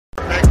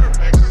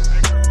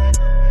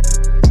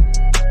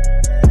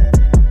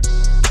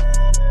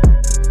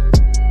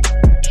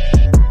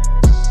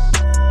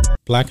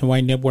Black and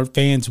White Network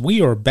fans,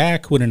 we are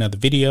back with another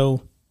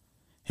video,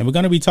 and we're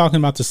going to be talking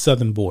about the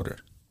southern border.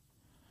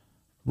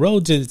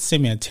 Rhodes did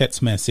send me a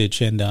text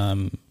message,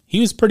 and he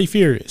was pretty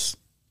furious.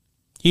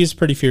 I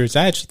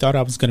actually thought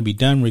I was going to be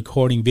done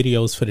recording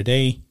videos for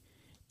today,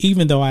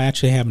 even though I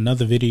actually have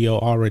another video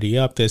already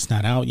up that's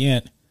not out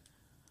yet.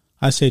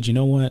 I said, you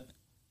know what?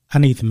 I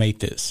need to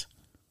make this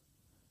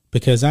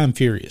because I'm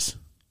furious.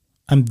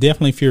 I'm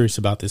definitely furious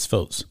about this,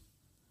 folks.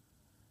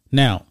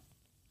 Now,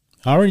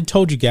 I already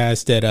told you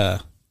guys that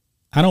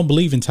I don't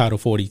believe in Title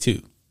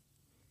 42.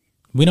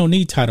 We don't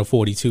need Title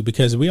 42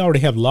 because we already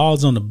have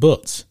laws on the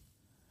books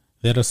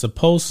that are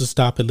supposed to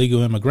stop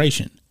illegal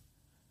immigration.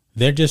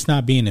 They're just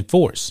not being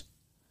enforced.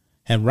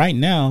 And right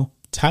now,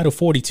 Title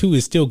 42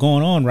 is still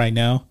going on right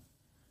now.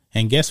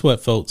 And guess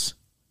what, folks?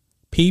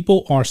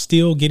 People are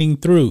still getting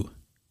through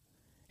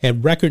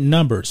at record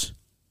numbers.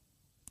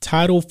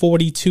 Title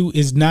 42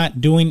 is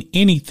not doing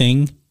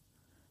anything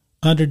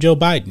under Joe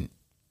Biden.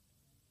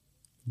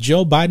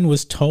 Joe Biden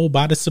was told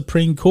by the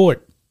Supreme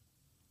Court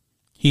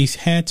he's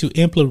had to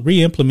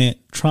re-implement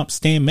Trump's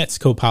Stay in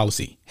Mexico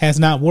policy. Has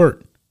not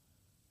worked.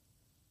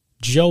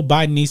 Joe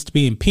Biden needs to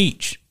be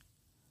impeached.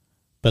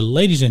 But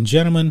ladies and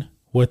gentlemen,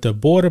 with the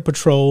Border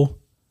Patrol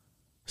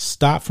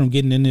stopped from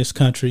getting in this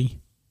country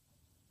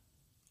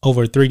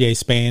over a 3-day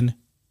span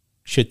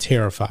should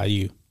terrify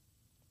you.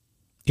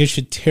 It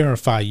should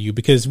terrify you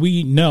because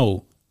we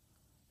know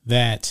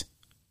that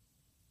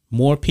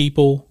more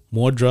people,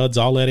 more drugs,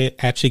 all of it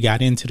actually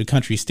got into the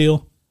country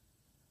still.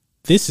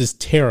 This is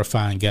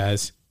terrifying,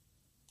 guys.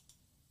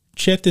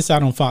 Check this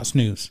out on Fox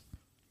News.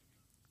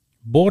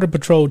 Border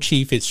Patrol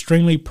chief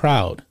extremely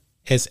proud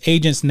as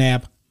agents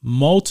nab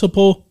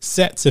multiple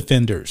sex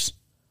offenders.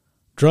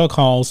 Drug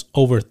hauls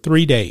over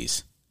 3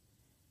 days.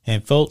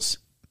 And folks,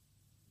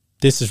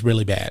 this is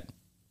really bad.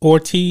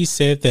 Ortiz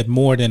said that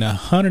more than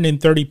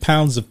 130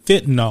 pounds of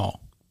fentanyl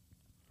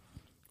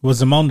was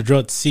among the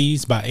drugs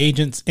seized by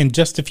agents in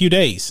just a few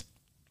days.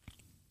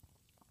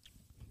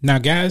 Now,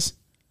 guys,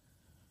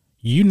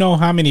 you know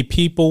how many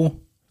people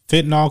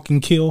fentanyl can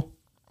kill?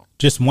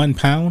 Just 1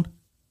 pound?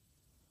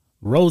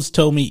 Rhodes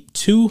told me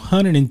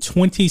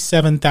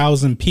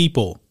 227,000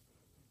 people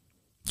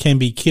can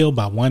be killed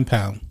by 1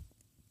 pound.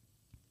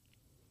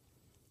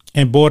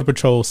 And Border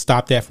Patrol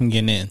stopped that from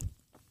getting in.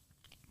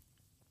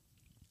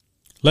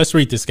 Let's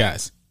read this,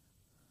 guys.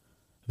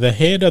 The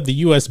head of the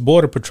U.S.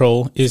 Border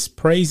Patrol is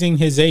praising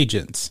his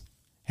agents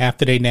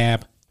after they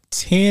nab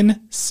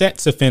 10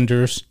 sex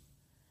offenders,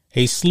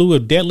 a slew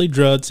of deadly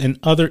drugs, and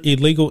other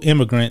illegal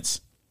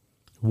immigrants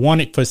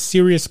wanted for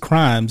serious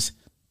crimes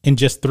in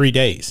just 3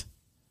 days,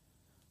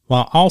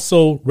 while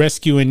also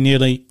rescuing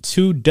nearly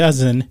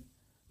 24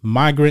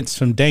 migrants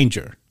from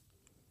danger.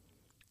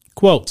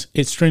 Quote,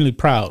 extremely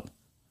proud,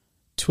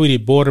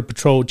 tweeted Border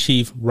Patrol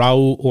Chief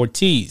Raul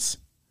Ortiz,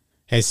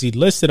 as he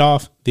listed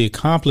off the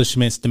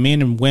accomplishments the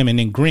men and women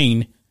in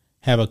green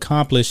have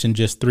accomplished in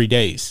just 3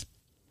 days.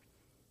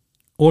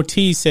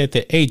 Ortiz said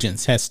that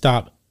agents had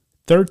stopped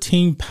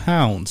 13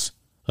 pounds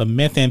of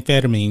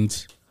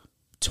methamphetamines,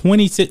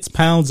 26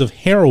 pounds of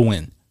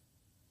heroin,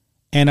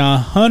 and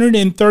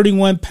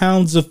 131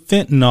 pounds of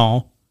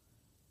fentanyl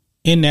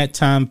in that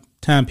time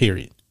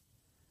period.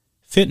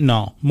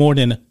 Fentanyl, more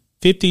than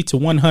 50 to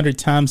 100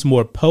 times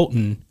more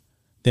potent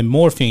than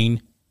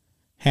morphine,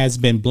 has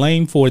been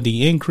blamed for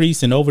the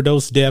increase in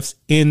overdose deaths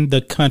in the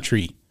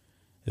country.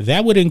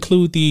 That would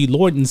include the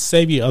Lord and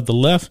Savior of the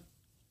left,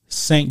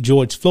 St.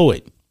 George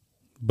Floyd.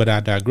 But I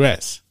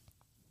digress.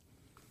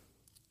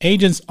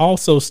 Agents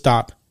also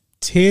stopped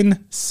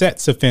 10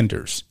 sex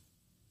offenders,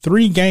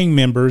 3 gang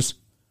members,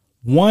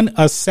 1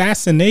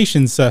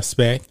 assassination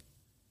suspect,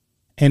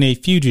 and a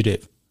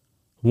fugitive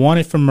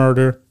wanted for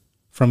murder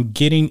from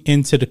getting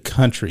into the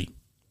country.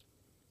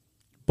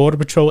 Border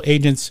Patrol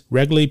agents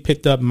regularly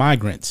picked up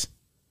migrants,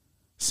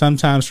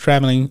 sometimes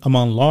traveling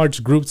among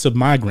large groups of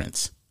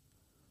migrants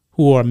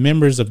who are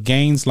members of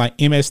gangs like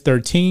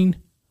MS-13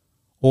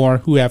 or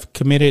who have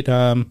committed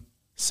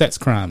sex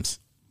crimes.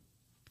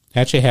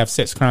 Actually have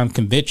sex crime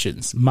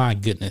convictions. My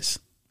goodness.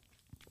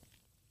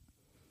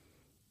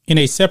 In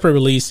a separate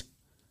release,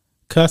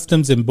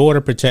 Customs and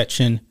Border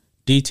Protection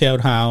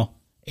detailed how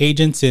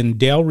agents in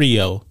Del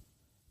Rio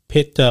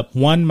picked up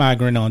 1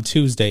 migrant on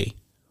Tuesday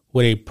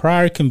with a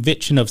prior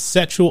conviction of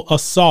sexual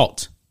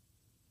assault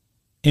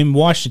in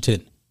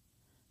Washington,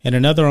 and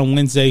another on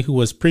Wednesday who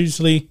was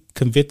previously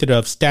convicted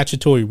of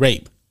statutory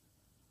rape.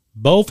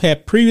 Both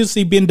had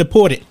previously been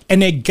deported, and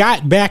they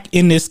got back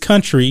in this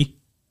country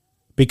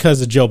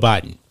because of Joe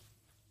Biden.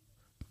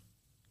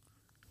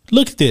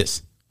 Look at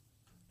this.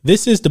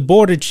 This is the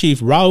border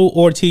chief, Raul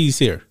Ortiz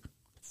here.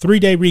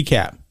 3-day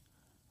recap.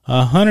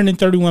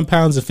 131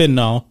 pounds of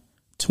fentanyl,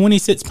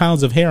 26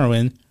 pounds of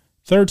heroin,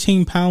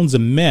 13 pounds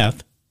of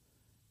meth,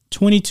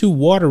 22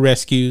 water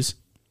rescues,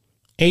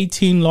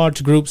 18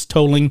 large groups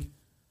totaling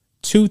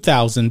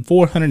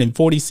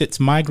 2,446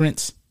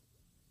 migrants,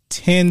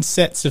 10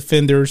 sex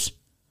offenders,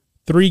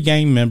 3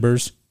 gang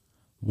members,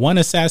 1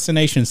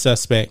 assassination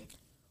suspect,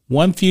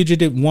 1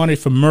 fugitive wanted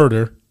for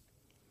murder,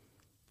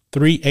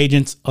 3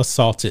 agents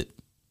assaulted.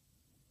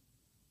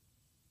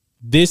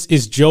 This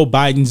is Joe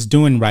Biden's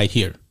doing right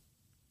here.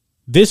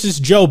 This is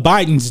Joe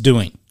Biden's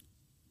doing.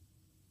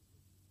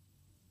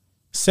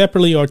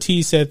 Separately,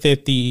 Ortiz said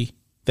that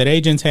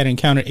agents had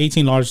encountered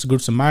 18 large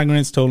groups of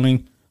migrants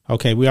totaling.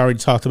 Okay, we already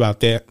talked about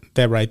that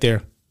right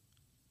there.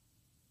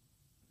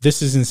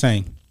 This is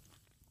insane.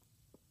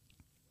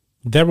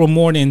 There were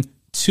more than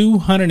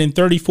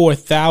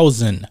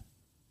 234,000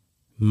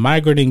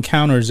 migrant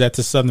encounters at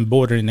the southern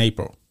border in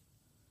April.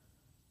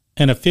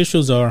 And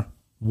officials are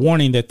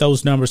warning that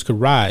those numbers could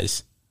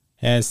rise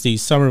as the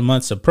summer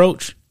months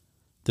approach.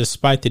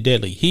 Despite the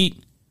deadly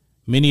heat,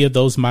 many of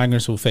those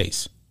migrants will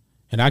face.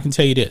 And I can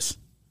tell you this.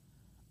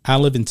 I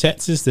live in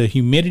Texas. The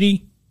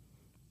humidity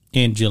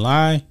in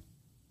July,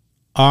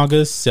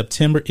 August,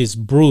 September is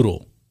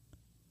brutal.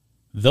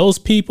 Those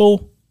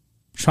people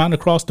trying to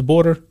cross the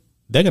border,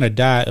 they're going to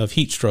die of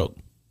heat stroke.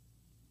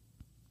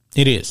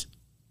 It is.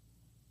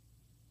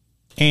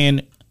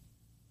 And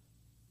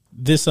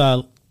this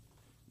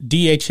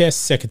DHS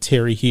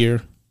secretary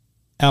here,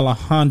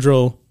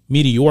 Alejandro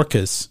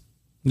Mayorkas,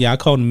 I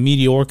called him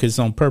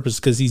Mayorkas on purpose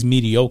because he's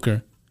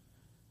mediocre,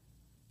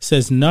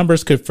 says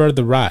numbers could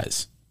further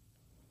rise.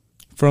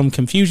 From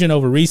confusion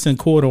over recent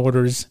court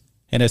orders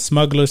and as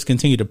smugglers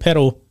continue to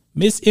peddle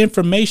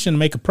misinformation to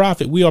make a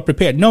profit, we are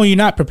prepared. No, you're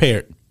not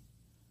prepared.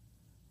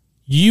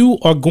 You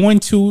are going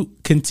to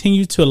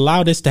continue to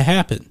allow this to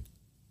happen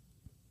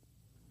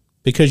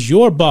because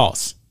your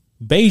boss,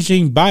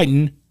 Beijing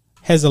Biden,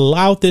 has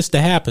allowed this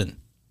to happen.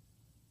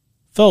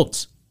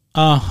 Folks,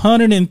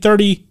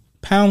 130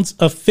 pounds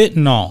of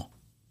fentanyl.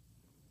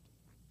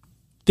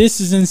 This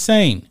is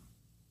insane.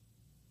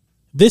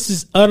 This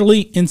is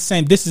utterly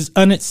insane. This is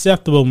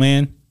unacceptable,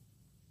 man.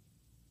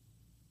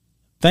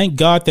 Thank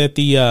God that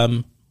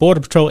the Border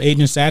Patrol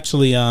agents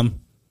actually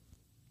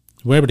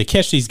were able to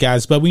catch these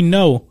guys, but we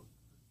know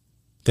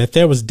that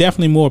there was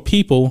definitely more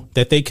people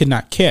that they could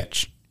not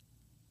catch.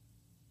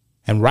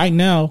 And right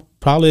now,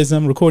 probably as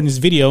I'm recording this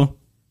video,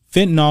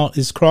 fentanyl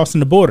is crossing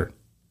the border.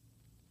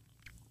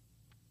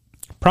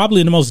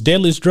 Probably the most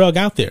deadliest drug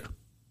out there.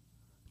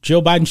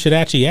 Joe Biden should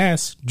actually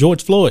ask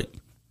George Floyd.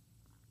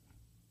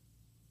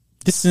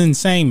 This is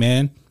insane,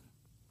 man.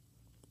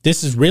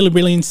 This is really,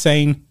 really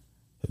insane.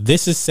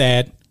 This is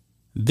sad.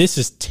 This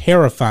is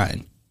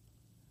terrifying.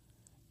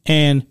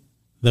 And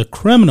the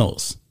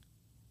criminals,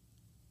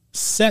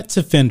 sex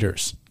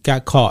offenders,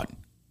 got caught.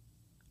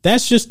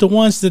 That's just the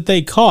ones that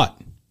they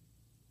caught.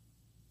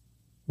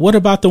 What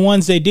about the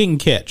ones they didn't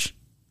catch?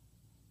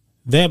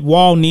 That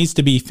wall needs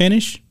to be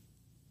finished.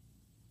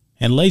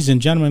 And ladies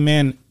and gentlemen,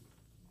 man,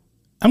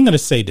 I'm going to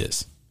say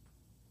this.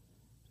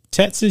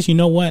 Texas, you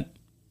know what?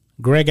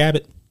 Greg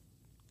Abbott,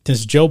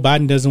 since Joe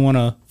Biden doesn't want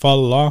to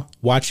follow the law,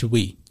 why should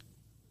we?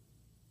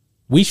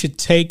 We should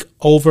take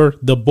over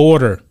the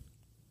border.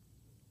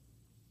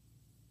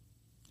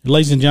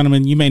 Ladies and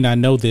gentlemen, you may not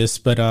know this,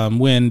 but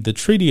when the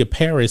Treaty of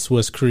Paris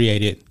was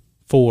created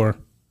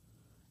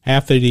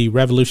after the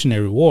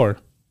Revolutionary War,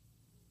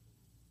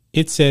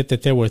 it said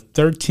that there were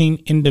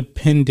 13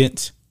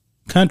 independent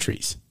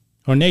countries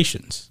or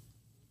nations.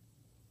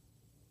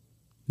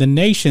 The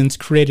nations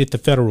created the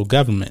federal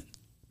government,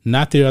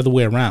 not the other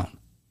way around.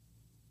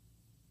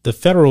 The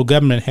federal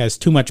government has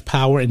too much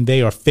power and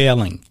they are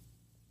failing.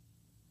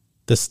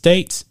 The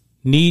states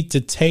need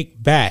to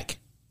take back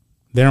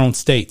their own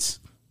states.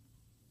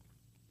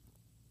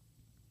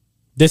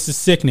 This is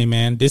sickening,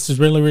 man. This is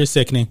really, really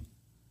sickening.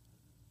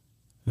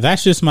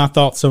 That's just my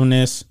thoughts on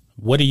this.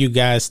 What do you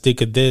guys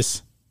think of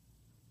this?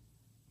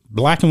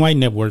 Black and White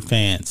Network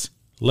fans,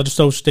 let us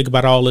know what you think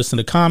about all this in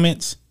the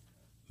comments.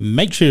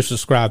 Make sure you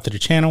subscribe to the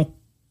channel,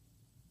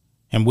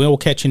 and we'll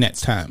catch you next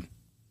time.